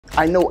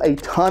I know a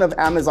ton of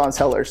Amazon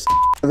sellers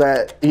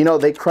that, you know,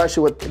 they crush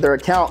it with their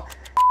account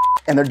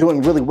and they're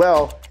doing really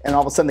well, and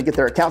all of a sudden they get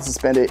their account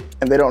suspended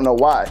and they don't know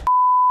why.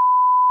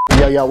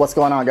 Yo, what's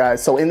going on,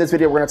 guys? So in this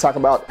video, we're gonna talk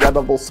about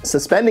Redbubble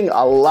suspending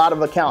a lot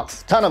of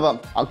accounts, ton of them,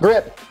 a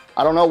grip.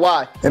 I don't know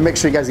why. And make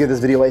sure you guys give this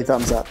video a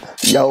thumbs up.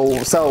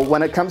 Yo, so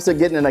when it comes to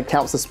getting an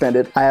account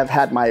suspended, I have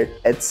had my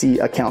Etsy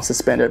account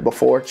suspended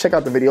before. Check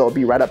out the video, it'll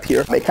be right up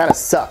here. It kind of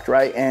sucked,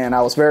 right? And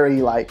I was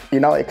very like, you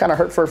know, it kind of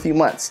hurt for a few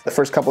months. The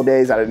first couple of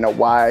days, I didn't know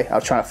why. I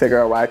was trying to figure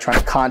out why, trying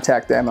to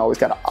contact them. I always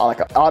got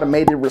like an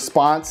automated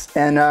response,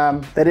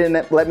 and they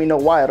didn't let me know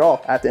why at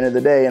all at the end of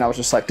the day. And I was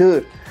just like,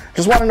 dude,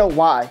 just want to know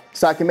why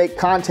so I can make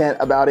content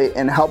about it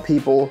and help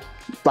people.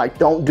 Like,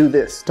 don't do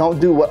this. Don't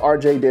do what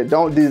RJ did.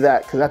 Don't do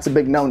that, because that's a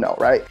big no-no,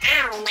 right?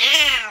 Oh,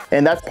 no.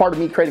 And that's part of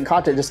me creating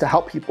content, just to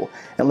help people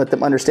and let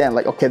them understand,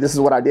 like, okay, this is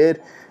what I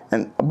did,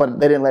 but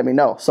they didn't let me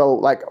know. So,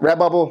 like,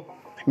 Redbubble,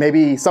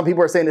 maybe some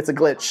people are saying it's a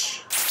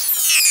glitch.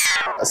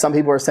 Some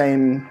people are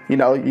saying, you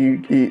know,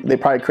 they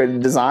probably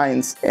created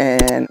designs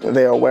and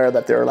they're aware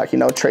that they're like, you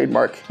know,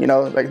 trademark, you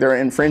know, like they're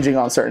infringing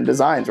on certain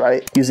designs,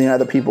 right? Using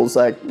other people's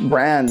like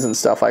brands and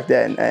stuff like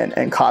that,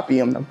 and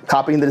copying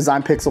the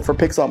design pixel for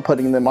pixel and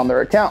putting them on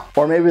their account.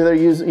 Or maybe they're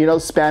using, you know,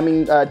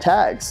 spamming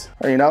tags,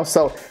 or, you know,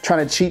 so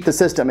trying to cheat the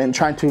system and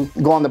trying to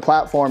go on the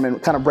platform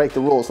and kind of break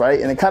the rules, right?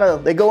 And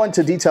they go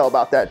into detail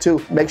about that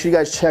too. Make sure you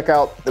guys check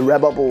out the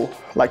Redbubble,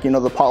 like, you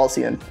know, the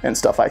policy and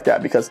stuff like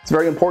that, because it's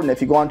very important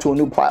if you go onto a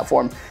new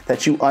platform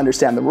that you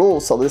understand the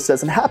rules so this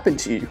doesn't happen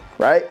to you,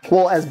 right?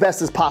 Well, as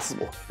best as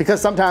possible, because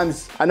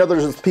sometimes I know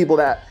there's just people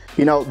that,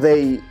 you know,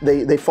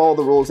 they follow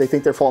the rules, they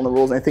think they're following the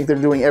rules, and they think they're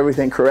doing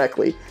everything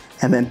correctly,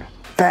 and then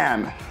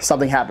bam,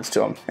 something happens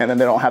to them, and then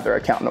they don't have their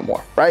account no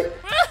more, right?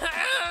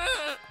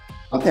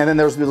 And then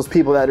there's those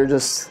people that are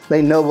just,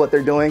 they know what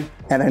they're doing,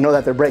 and they know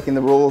that they're breaking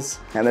the rules,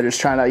 and they're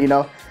just trying to, you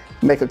know,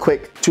 make a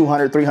quick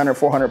 200, 300,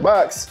 400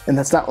 bucks, and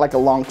that's not like a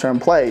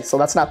long-term play. So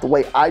that's not the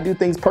way I do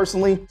things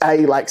personally. I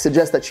like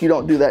suggest that you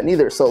don't do that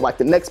neither. So like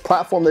the next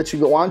platform that you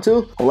go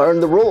onto, learn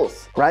the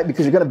rules, right?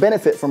 Because you're gonna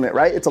benefit from it,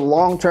 right? It's a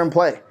long-term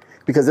play,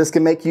 because this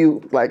can make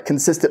you like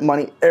consistent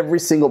money every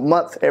single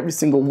month, every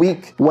single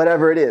week,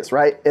 whatever it is,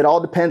 right? It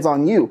all depends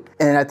on you.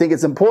 And I think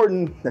it's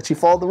important that you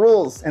follow the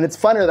rules, and it's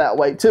funner that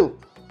way too.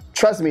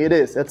 Trust me, it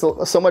is. It's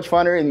so much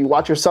funner, and you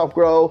watch yourself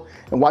grow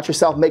and watch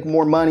yourself make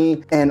more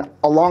money. And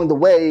along the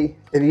way,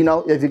 if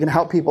you can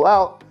help people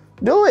out,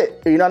 do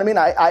it. You know what I mean?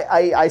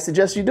 I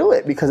suggest you do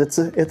it, because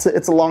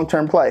it's a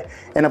long-term play.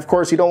 And of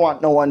course, you don't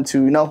want no one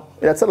to, you know,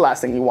 that's the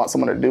last thing you want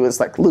someone to do is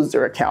like lose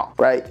their account,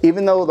 right?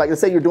 Even though, like, let's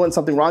say you're doing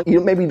something wrong,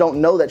 you maybe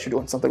don't know that you're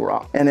doing something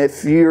wrong. And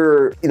if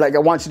you're like, I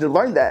want you to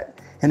learn that.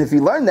 And if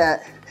you learn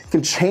that, it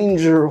can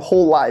change your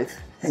whole life.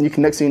 And you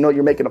can, next thing you know,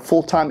 you're making a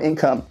full-time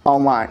income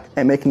online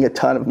and making a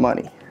ton of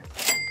money.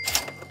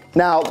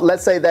 Now,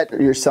 let's say that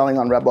you're selling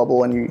on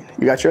Redbubble and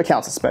you got your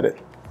account suspended,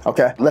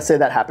 okay? Let's say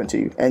that happened to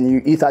you,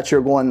 and you thought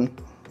you're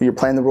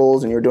playing the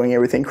rules and you're doing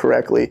everything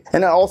correctly.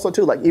 And then also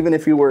too, like, even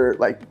if you were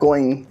like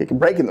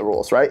breaking the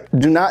rules, right?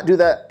 Do not do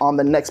that on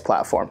the next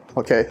platform,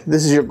 okay?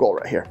 This is your goal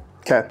right here,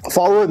 okay?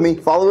 Follow with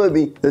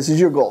me, this is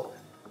your goal.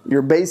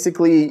 You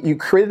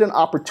created an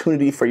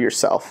opportunity for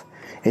yourself,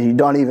 and you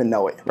don't even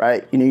know it,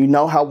 right? You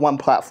know how one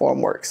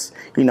platform works.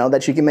 You know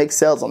that you can make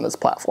sales on this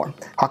platform.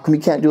 How come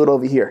you can't do it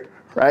over here,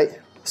 right?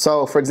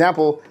 So for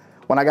example,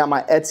 when I got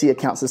my Etsy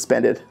account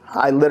suspended,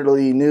 I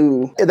literally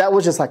knew that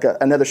was just like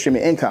another stream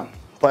of income.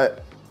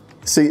 But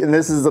see, and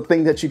this is a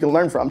thing that you can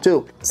learn from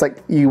too. It's like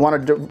you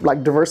want to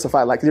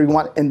diversify, like you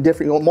want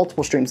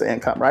multiple streams of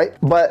income, right?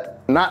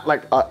 But not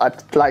like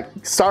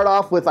start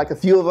off with like a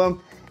few of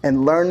them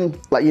and learn,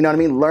 like, you know what I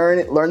mean?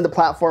 Learn the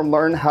platform,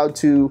 learn how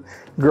to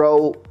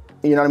grow,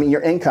 you know what I mean,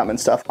 your income and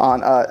stuff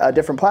on a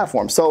different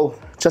platform. So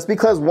just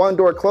because one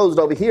door closed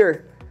over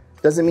here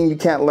doesn't mean you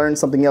can't learn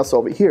something else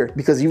over here.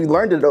 Because you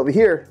learned it over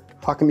here,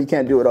 how come you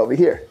can't do it over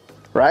here,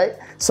 right?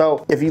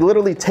 So if you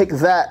literally take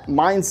that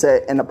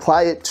mindset and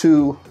apply it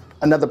to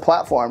another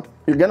platform,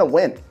 you're gonna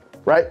win,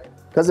 right?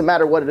 Doesn't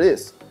matter what it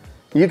is.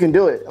 You can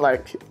do it.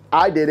 Like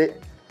I did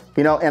it,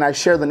 you know, and I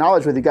share the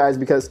knowledge with you guys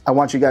because I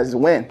want you guys to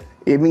win.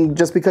 Even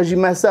just because you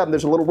mess up,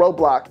 there's a little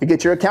roadblock, you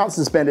get your account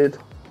suspended,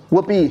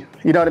 whoopee,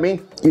 you know what I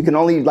mean? You can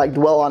only like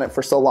dwell on it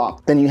for so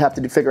long. Then you have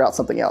to figure out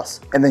something else.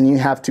 And then you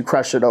have to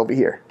crush it over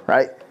here,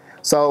 right?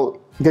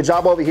 So good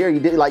job over here. You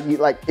did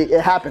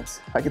it happens.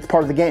 Like it's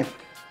part of the game.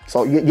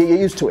 So you get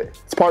used to it.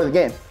 It's part of the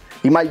game.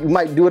 You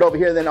might do it over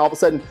here, then all of a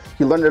sudden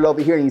you learn it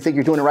over here and you think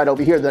you're doing it right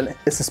over here, then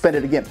it's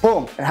suspended again.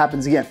 Boom, it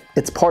happens again.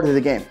 It's part of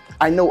the game.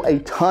 I know a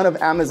ton of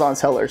Amazon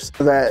sellers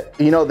that,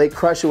 you know, they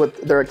crush it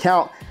with their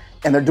account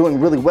and they're doing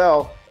really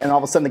well, and all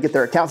of a sudden they get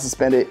their account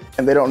suspended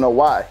and they don't know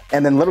why.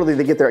 And then literally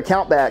they get their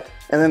account back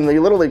and then they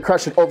literally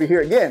crush it over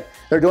here again.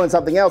 They're doing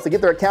something else, they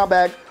get their account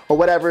back or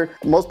whatever.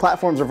 Most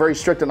platforms are very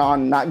strict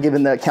on not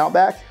giving the account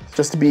back,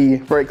 just to be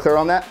very clear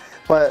on that.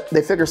 But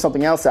they figure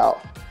something else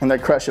out and they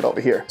crush it over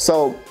here.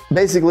 So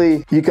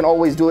basically you can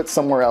always do it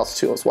somewhere else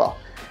too as well.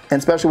 And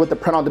especially with the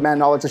print on demand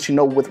knowledge that you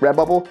know with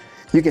Redbubble,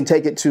 you can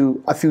take it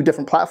to a few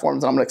different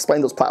platforms. And I'm gonna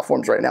explain those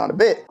platforms right now in a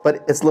bit,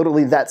 but it's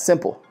literally that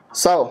simple.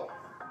 So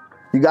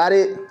you got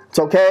it, it's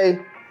okay,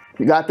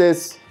 you got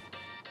this.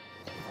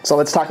 So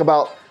let's talk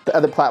about the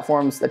other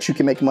platforms that you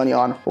can make money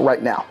on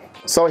right now.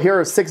 So here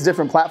are 6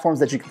 different platforms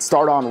that you can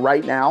start on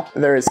right now.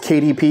 There is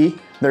KDP,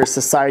 there's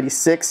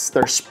Society6,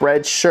 there's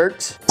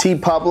Spreadshirt,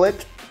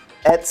 TeePublic,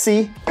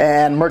 Etsy,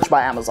 and Merch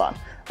by Amazon.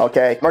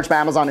 Okay, Merch by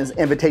Amazon is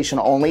invitation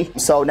only.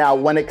 So now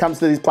when it comes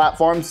to these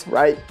platforms,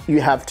 right,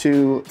 you have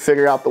to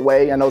figure out the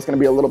way. I know it's gonna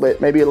be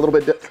maybe a little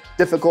bit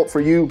difficult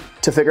for you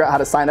to figure out how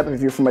to sign up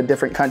if you're from a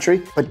different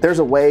country, but there's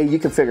a way you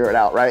can figure it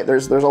out, right?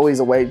 There's always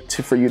a way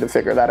for you to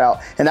figure that out.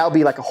 And that'll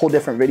be like a whole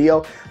different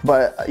video,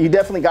 but you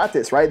definitely got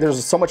this, right?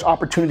 There's so much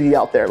opportunity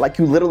out there. Like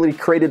you literally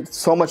created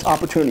so much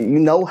opportunity. You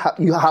know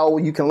how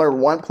you can learn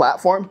one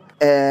platform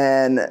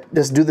and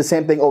just do the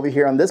same thing over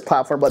here on this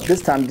platform, but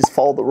this time you just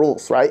follow the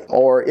rules, right?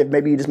 Or if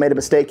maybe you just made a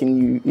mistake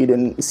and you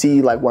didn't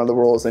see like one of the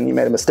rules and you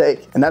made a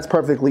mistake, and that's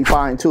perfectly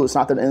fine too. It's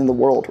not the end of the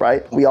world,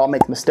 right? We all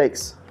make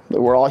mistakes.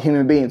 We're all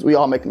human beings. We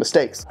all make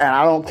mistakes. And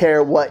I don't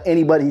care what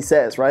anybody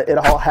says, right? It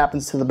all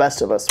happens to the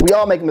best of us. We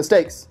all make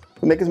mistakes.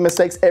 We make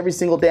mistakes every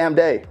single damn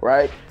day,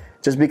 right?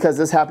 Just because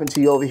this happened to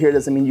you over here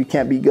doesn't mean you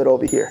can't be good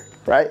over here,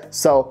 right?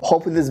 So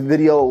hopefully this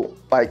video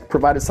like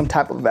provided some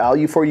type of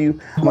value for you.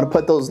 I'm gonna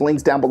put those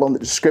links down below in the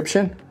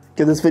description.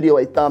 Give this video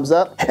a thumbs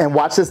up and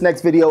watch this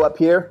next video up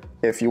here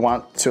if you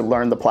want to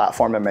learn the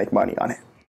platform and make money on it.